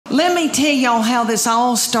Let me tell y'all how this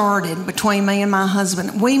all started between me and my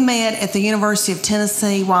husband. We met at the University of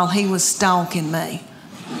Tennessee while he was stalking me.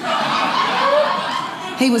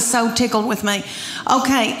 He was so tickled with me.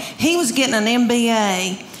 Okay, he was getting an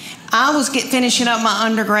MBA. I was finishing up my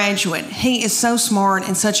undergraduate. He is so smart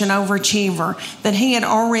and such an overachiever that he had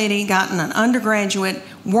already gotten an undergraduate,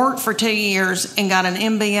 worked for 2 years, and got an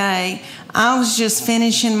MBA. I was just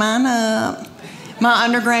finishing mine up, my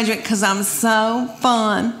undergraduate, because I'm so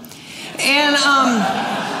fun. And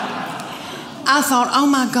I thought, oh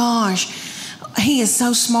my gosh, he is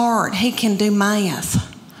so smart. He can do math.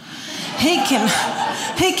 He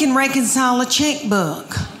can reconcile a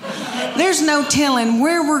checkbook. There's no telling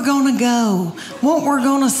where we're going to go, what we're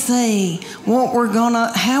going to see, how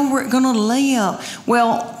we're going to live.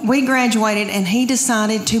 Well, we graduated and he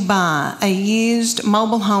decided to buy a used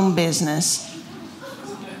mobile home business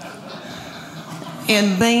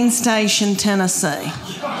in Bean Station, Tennessee.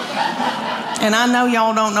 And I know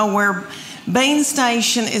y'all don't know where Bean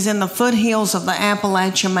Station is. In the foothills of the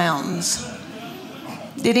Appalachian Mountains.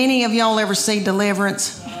 Did any of y'all ever see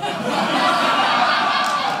Deliverance?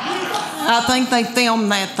 I think they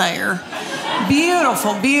filmed that there.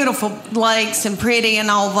 Beautiful, beautiful lakes and pretty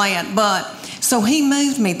and all that. But so he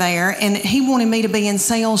moved me there and he wanted me to be in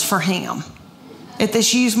sales for him at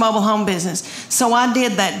this used mobile home business. So I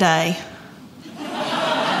did that day.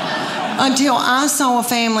 Until I saw a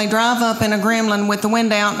family drive up in a Gremlin with the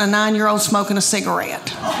window out and a 9-year-old smoking a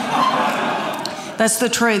cigarette. That's the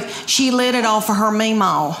truth. She lit it off of her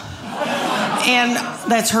meemaw. And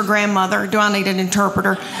that's her grandmother. Do I need an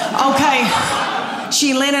interpreter? Okay.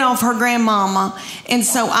 She lit it off her grandmama. And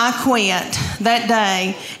so I quit that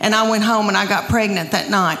day and I went home and I got pregnant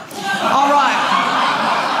that night. All right.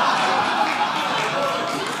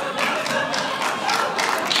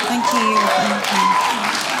 Thank you.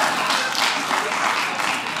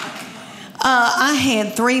 I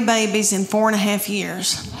had 3 babies in 4.5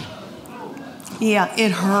 years. Yeah,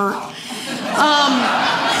 it hurt.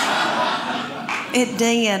 It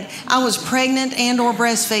did. I was pregnant and or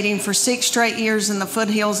breastfeeding for 6 straight years in the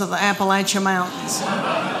foothills of the Appalachian Mountains.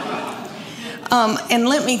 And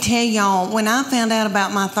let me tell y'all, when I found out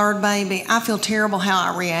about my 3rd baby, I feel terrible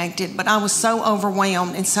how I reacted, but I was so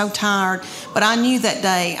overwhelmed and so tired. But I knew that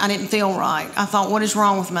day I didn't feel right. I thought, what is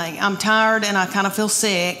wrong with me? I'm tired and I kind of feel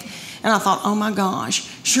sick. And I thought, oh my gosh,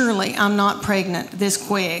 surely I'm not pregnant this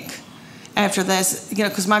quick after this,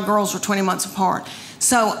 because my girls were 20 months apart.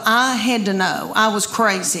 So I had to know. I was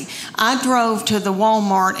crazy. I drove to the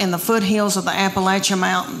Walmart in the foothills of the Appalachian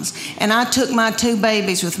Mountains, and I took my 2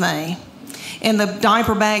 babies with me in the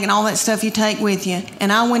diaper bag and all that stuff you take with you,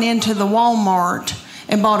 and I went into the Walmart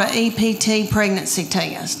and bought an EPT pregnancy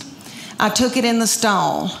test. I took it in the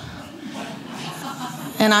stall,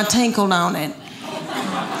 and I tinkled on it.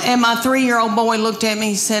 And my 3-year-old boy looked at me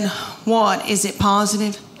and said, what, is it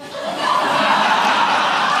positive?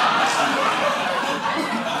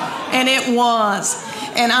 And it was.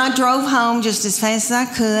 And I drove home just as fast as I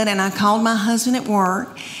could, and I called my husband at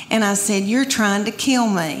work, and I said, you're trying to kill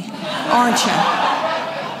me, aren't you?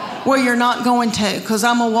 Well, you're not going to, because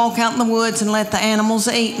I'm going to walk out in the woods and let the animals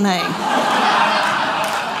eat me.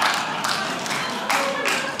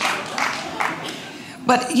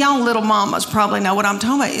 But y'all little mamas probably know what I'm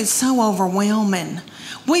talking about. It's so overwhelming.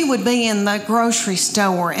 We would be in the grocery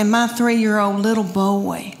store, and my 3-year-old little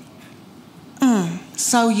boy,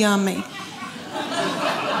 so yummy,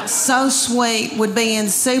 so sweet, would be in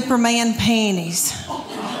Superman panties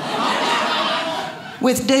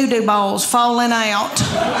with doo-doo balls falling out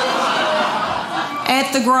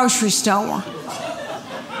at the grocery store.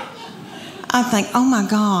 I think, oh my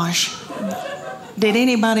gosh, did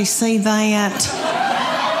anybody see that?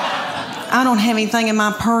 I don't have anything in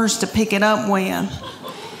my purse to pick it up with.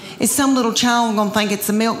 Is some little child gonna think it's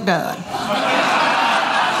a milk dud?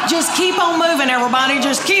 Just keep on moving, everybody.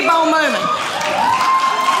 Just keep on moving.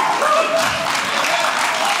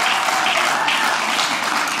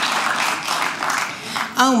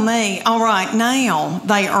 Oh, me. All right, now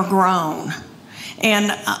they are grown.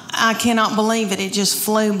 And I cannot believe it. It just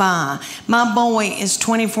flew by. My boy is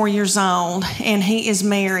 24 years old, and he is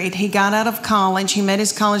married. He got out of college. He met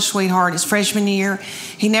his college sweetheart his freshman year.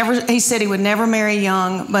 He said he would never marry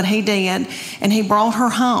young, but he did, and he brought her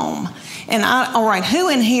home. And all right, who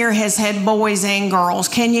in here has had boys and girls?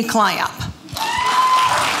 Can you clap?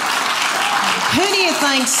 Who do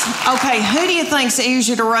you think's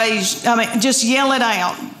easier to raise? I mean, just yell it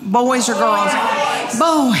out. Boys or girls?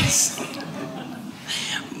 Boys.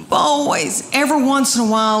 Boys. Every once in a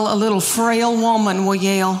while, a little frail woman will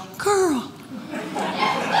yell, girl.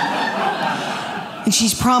 and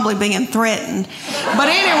she's probably being threatened. But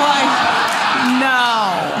anyway, No.